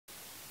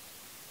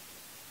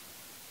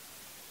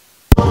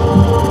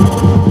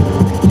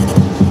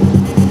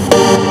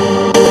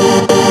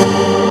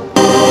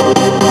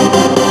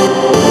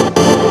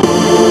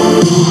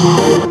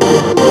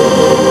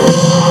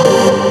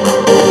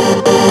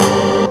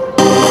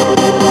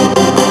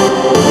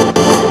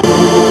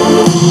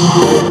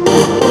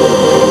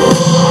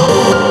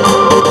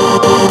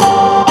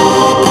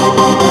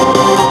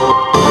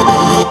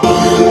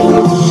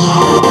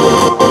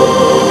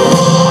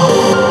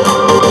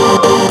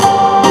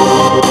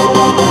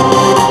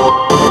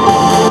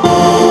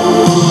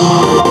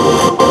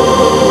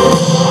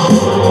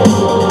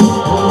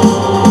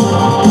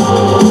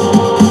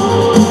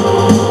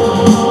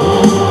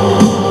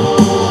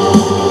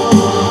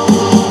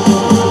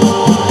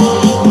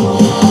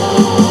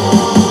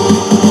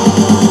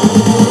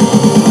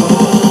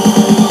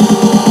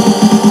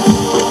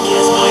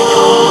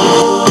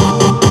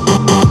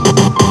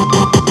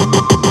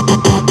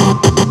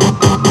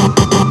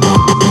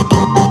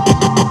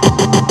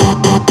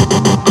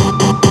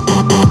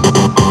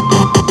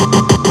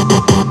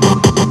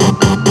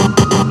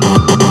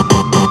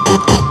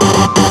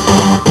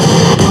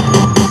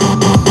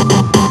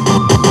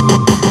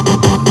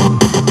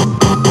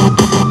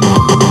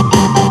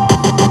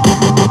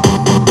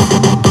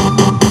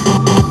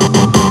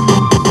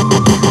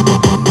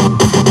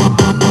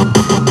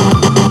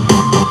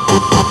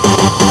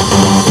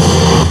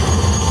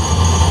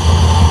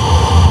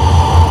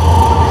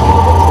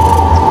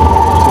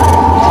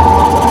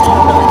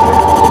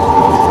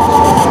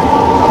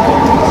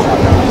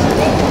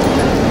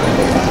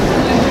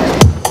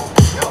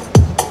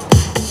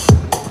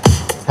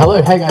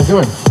Hello, how you guys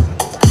doing?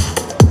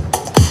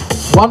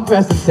 One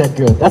person said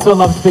good. That's what I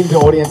love speaking to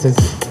audiences.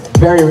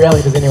 Very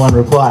rarely does anyone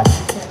reply.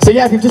 So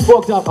yeah, if you've just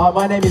walked up,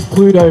 my name is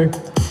Pludo,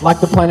 like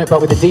the planet but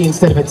with a D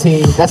instead of a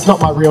T. That's not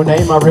my real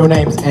name. My real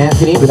name's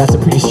Anthony, but that's a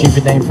pretty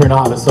stupid name for an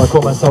artist, so I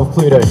call myself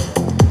Pludo.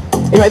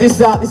 Anyway, this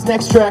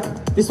next track,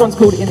 this one's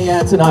called In the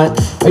Air Tonight.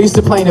 I used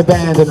to play in a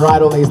band and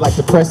write all these like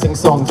depressing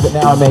songs, but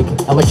now I make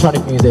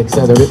electronic music,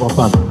 so they're a bit more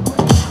fun.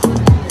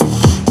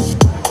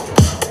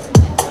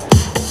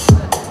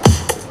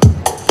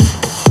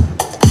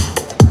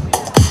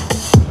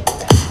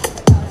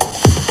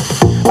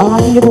 I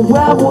hear the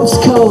werewolves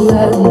calling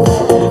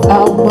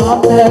out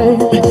my name.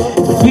 It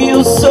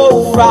feels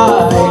so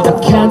right, I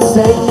can't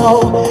say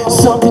no.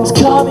 Something's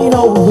coming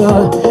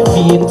over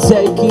me and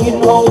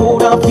taking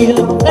hold. I feel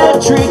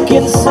electric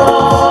inside.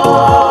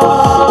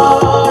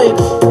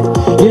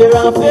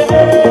 Yeah,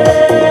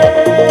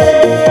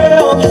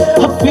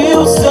 I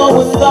feel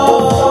so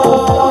alive.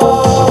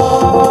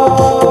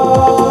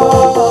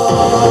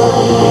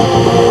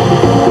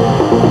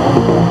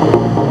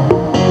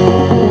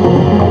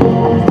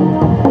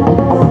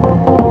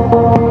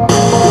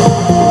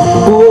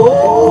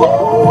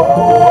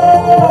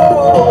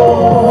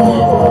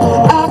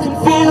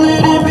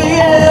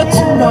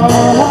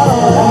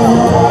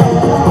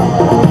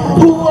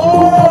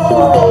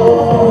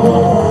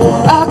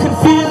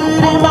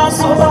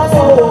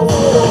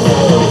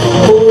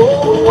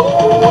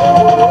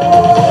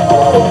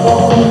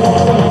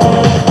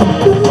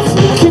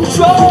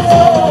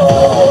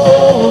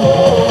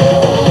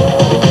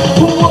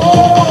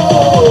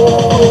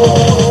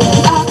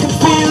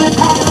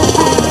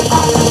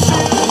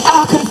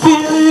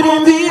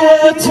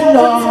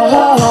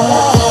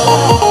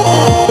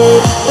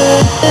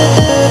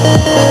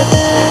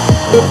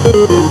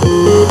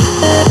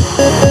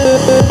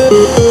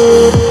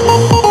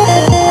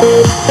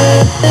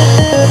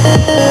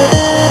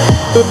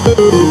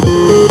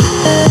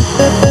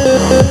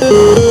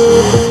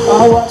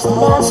 I watch the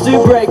monster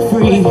break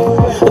free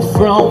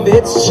from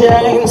its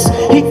chains.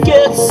 It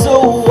gets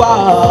so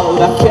wild,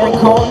 I can't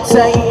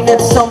contain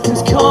it.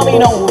 Something's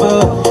coming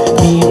over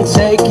me and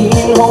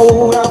taking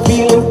hold. I'm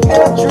feeling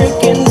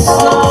electric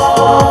inside.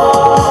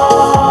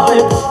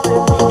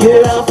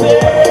 Yeah, I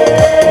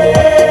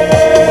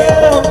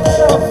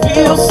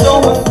feel so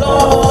alive.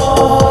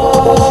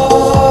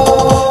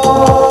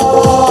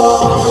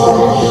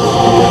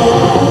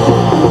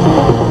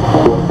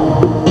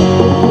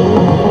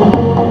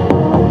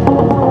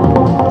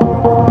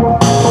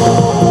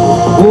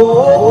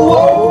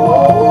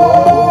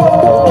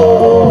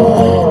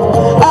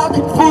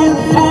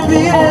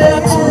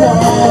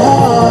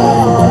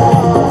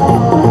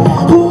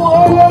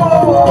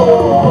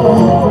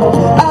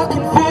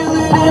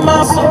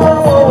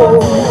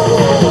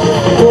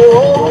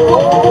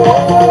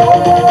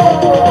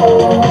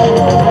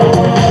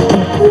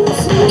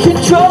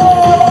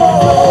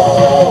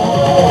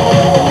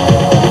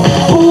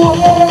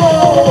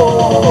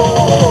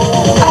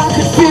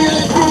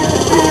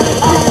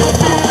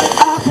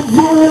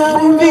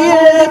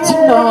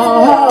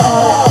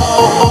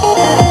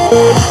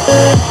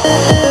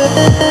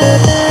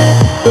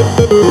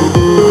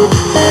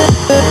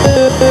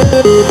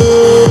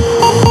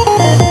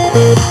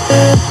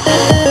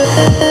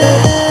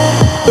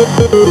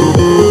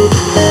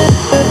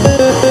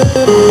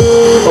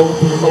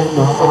 Opening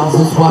my eyes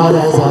as wide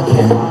as I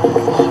can,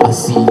 I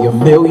see a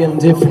million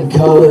different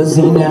colors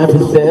in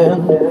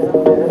everything.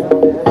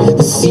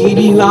 The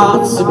city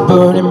lights are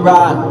burning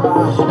bright,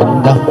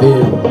 and I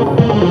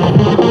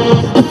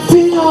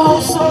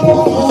feel so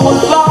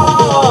alive.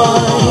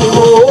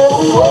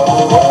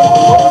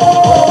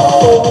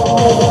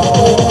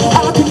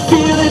 I can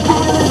feel it,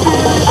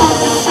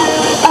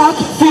 I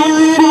can feel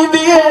it in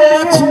the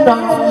air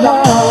tonight.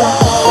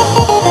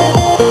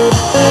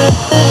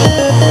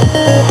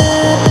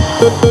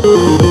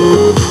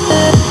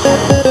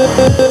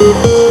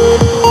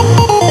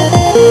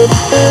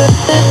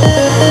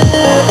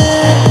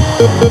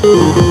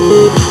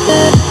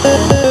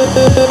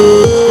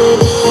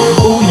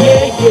 Oh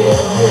yeah, yeah,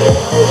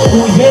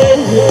 oh yeah,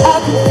 yeah. I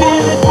can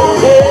feel it,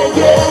 yeah,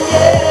 yeah,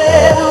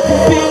 yeah. I can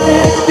feel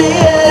it in the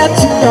air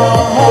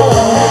tonight.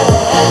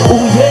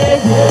 Oh yeah,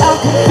 yeah, I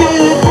can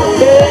feel it,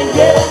 yeah,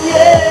 yeah,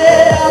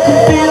 yeah. I can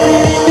feel it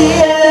in the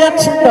air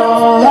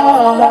tonight.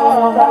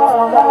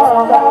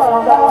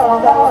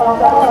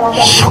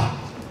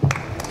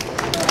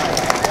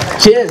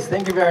 Cheers,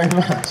 thank you very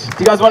much. Do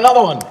you guys want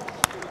another one?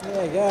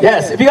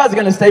 Yes, if you guys are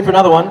going to stay for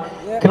another one,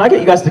 can I get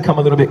you guys to come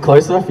a little bit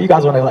closer? If you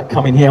guys want to like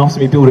come in here, helps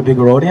me build a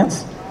bigger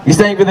audience. You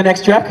staying for the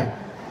next track?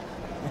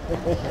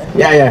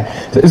 Yeah.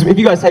 So if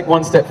you guys take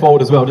one step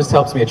forward as well, just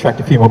helps me attract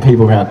a few more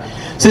people around.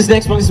 So this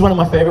next one, this is one of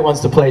my favorite ones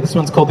to play. This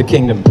one's called The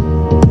Kingdom.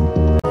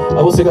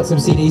 I've also got some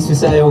CDs for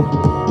sale.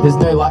 There's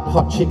no like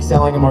hot chick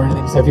selling them or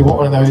anything, so if you want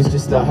one of those,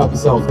 just help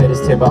yourself. They're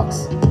just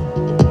 $10.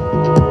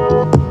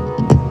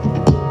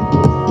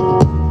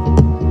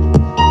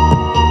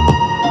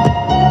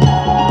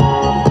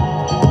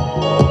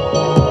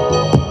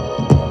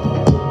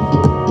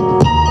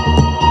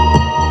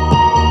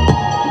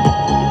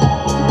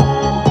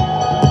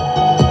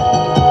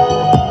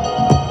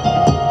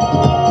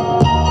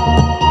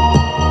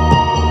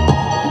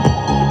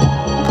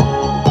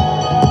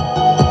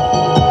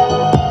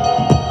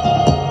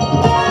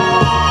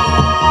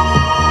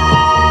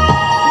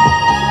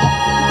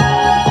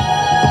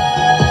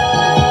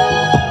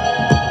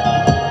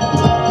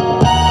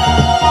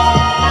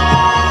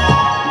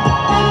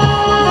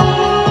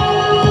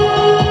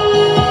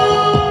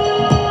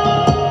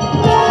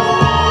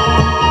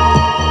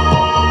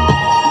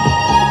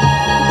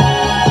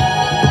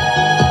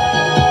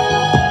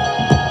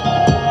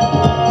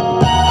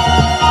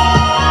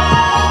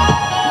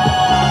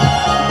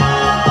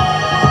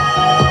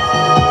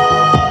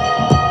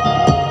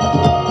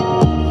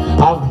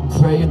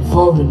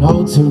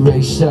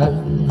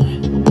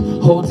 desperation,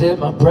 holding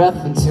my breath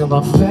until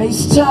my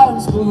face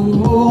turns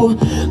blue,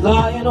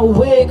 lying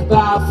awake,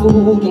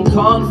 baffled and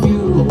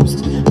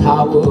confused,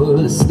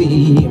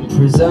 powerlessly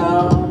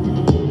imprisoned.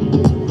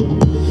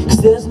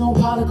 There's no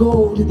pot of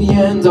gold at the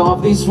end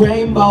of this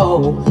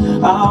rainbow.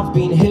 I've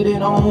been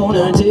hitting on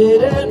a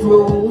dead-end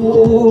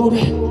road,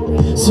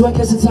 so I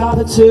guess it's time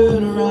to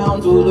turn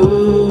around to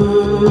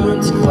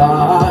learn to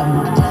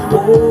climb.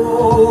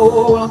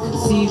 Oh, I can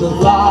see the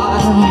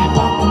light, I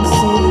can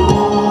see the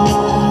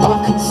light, I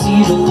can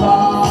see the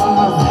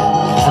light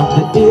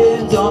at the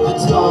end of the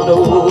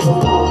tunnel.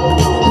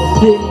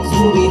 Things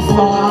will be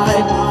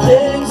fine,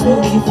 things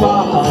will be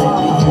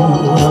fine. The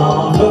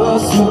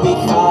universe will be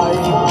kind.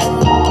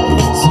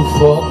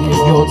 Forgive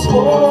your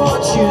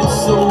tortured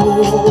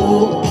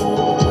soul.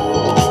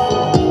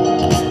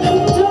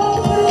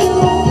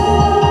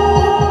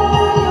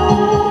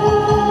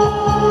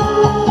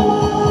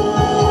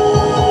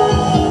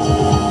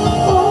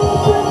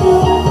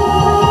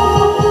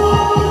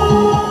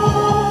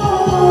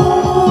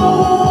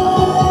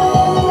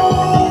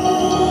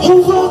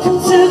 Welcome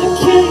to the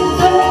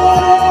kingdom.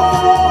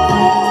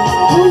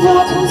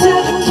 Welcome to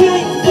the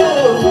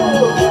kingdom.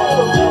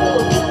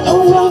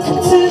 Welcome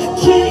to the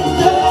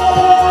kingdom.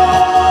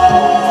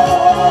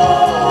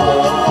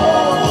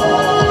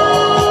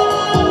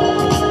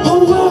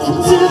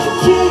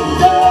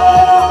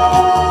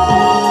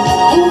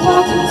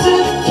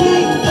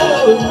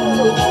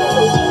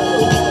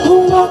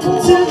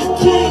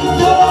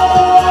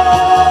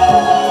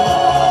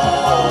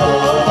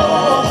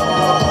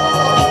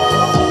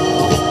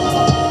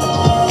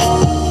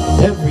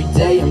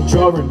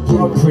 Drawing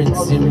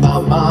blueprints in my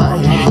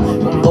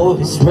mind, but all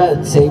this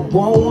red tape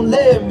won't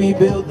let me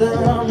build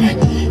them.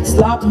 It's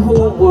like the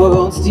whole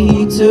world's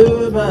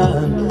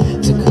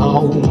determined to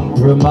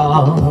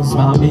compromise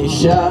my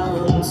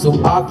mission. So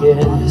I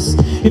guess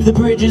if the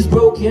bridge is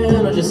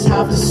broken, I just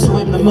have to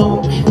swim the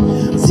moat.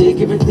 Take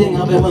everything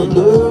I've ever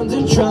learned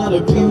and try to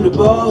build a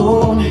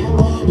boat.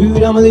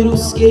 Dude, I'm a little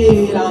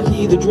scared, I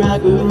hear the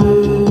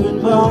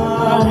dragon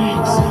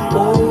marks.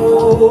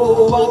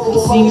 Oh, I can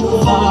see the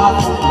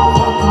light,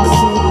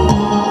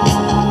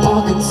 I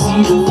can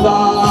see the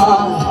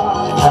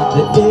light at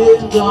the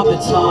end of the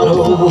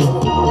tunnel.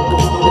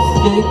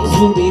 Things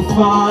will be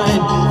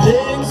fine,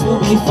 things will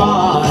be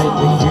fine.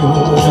 The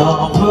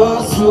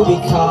universe will be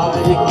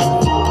kind.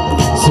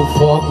 So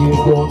forgive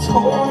your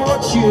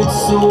tortured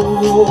soul.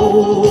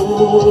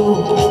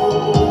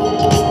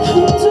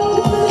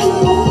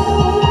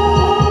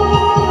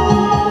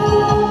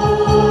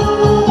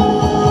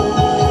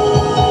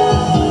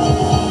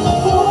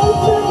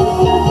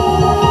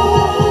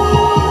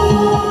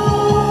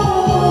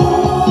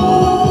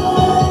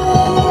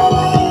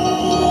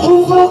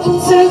 Welcome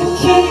to the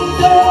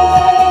kingdom.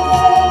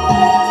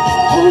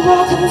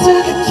 Welcome to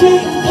the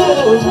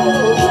kingdom.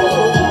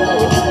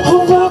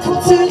 Welcome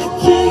to the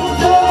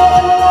kingdom.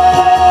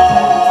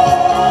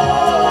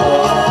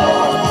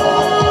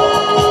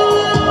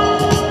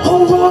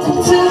 Welcome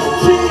to the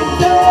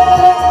kingdom.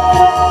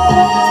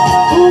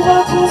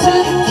 Welcome to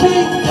the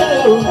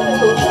kingdom.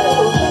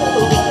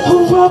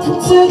 Welcome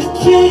to the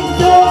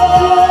kingdom.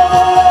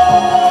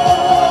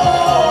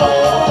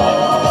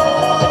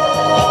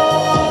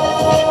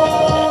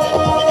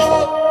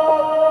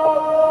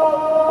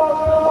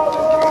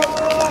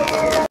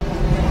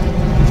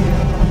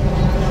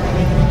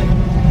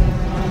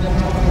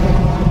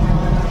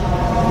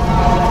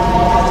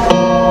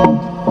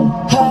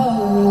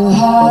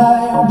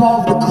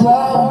 Above the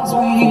clouds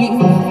we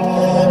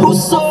who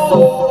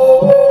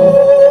soared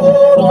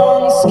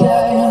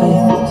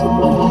unscathed,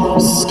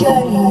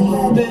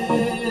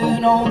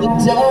 escaping all the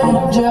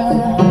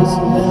dangers,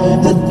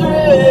 the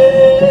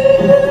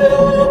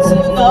thrills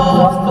and the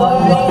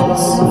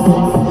fights.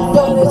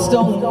 But it's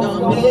don't know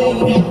me,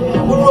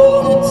 we're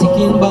all a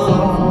ticking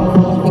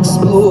bomb,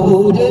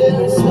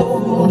 exploding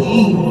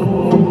slowly.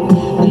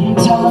 And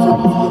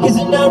time is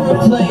an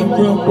aeroplane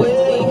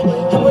runway,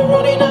 and we're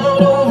running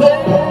out of air.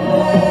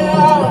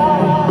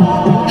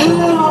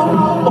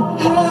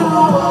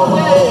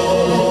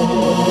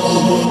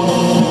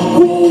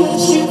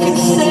 Wish you could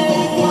stay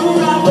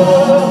forever,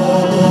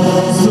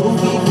 so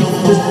we can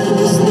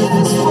finish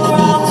this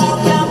world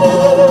together.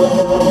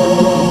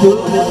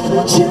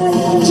 But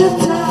change of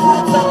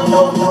times, I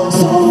know,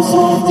 so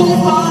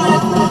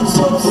divine.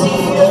 So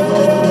see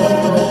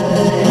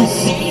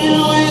you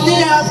in the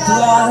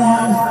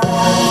afterlife.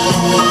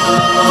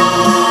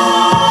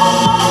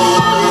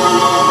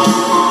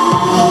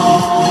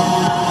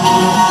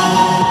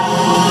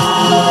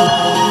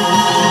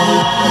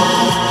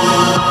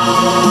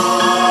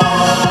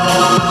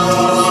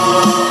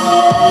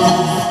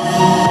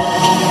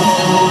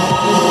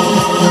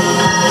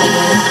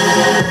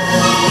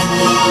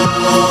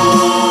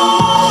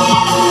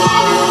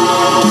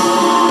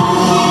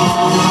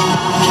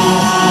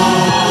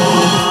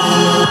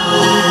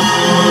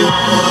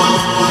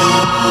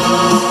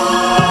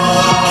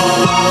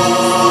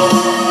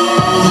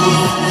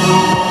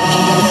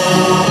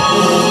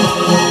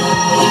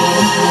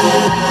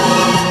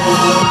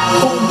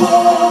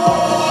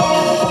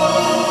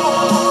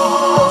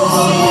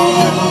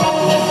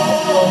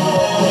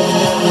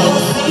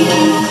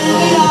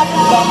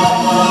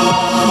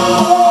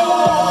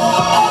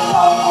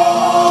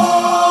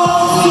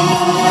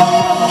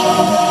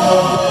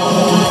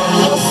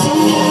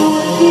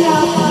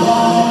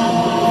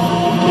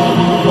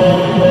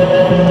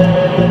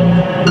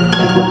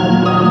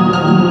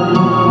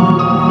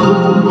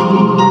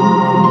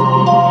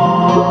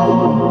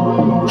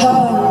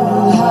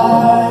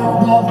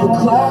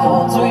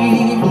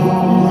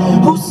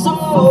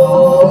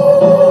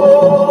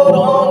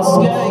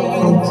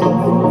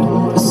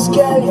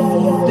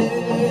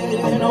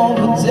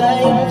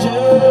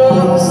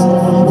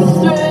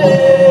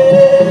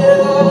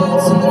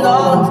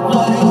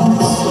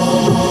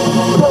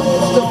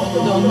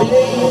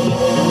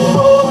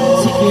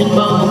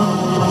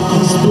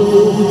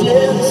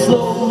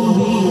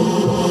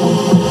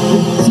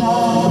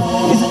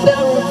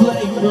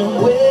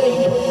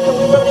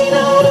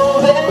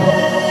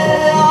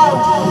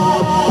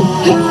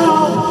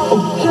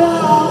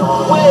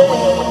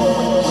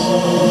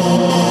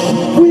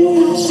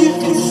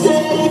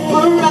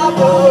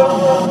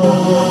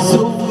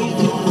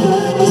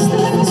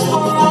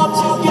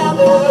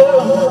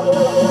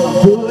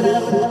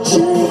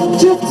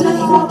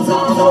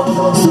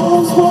 So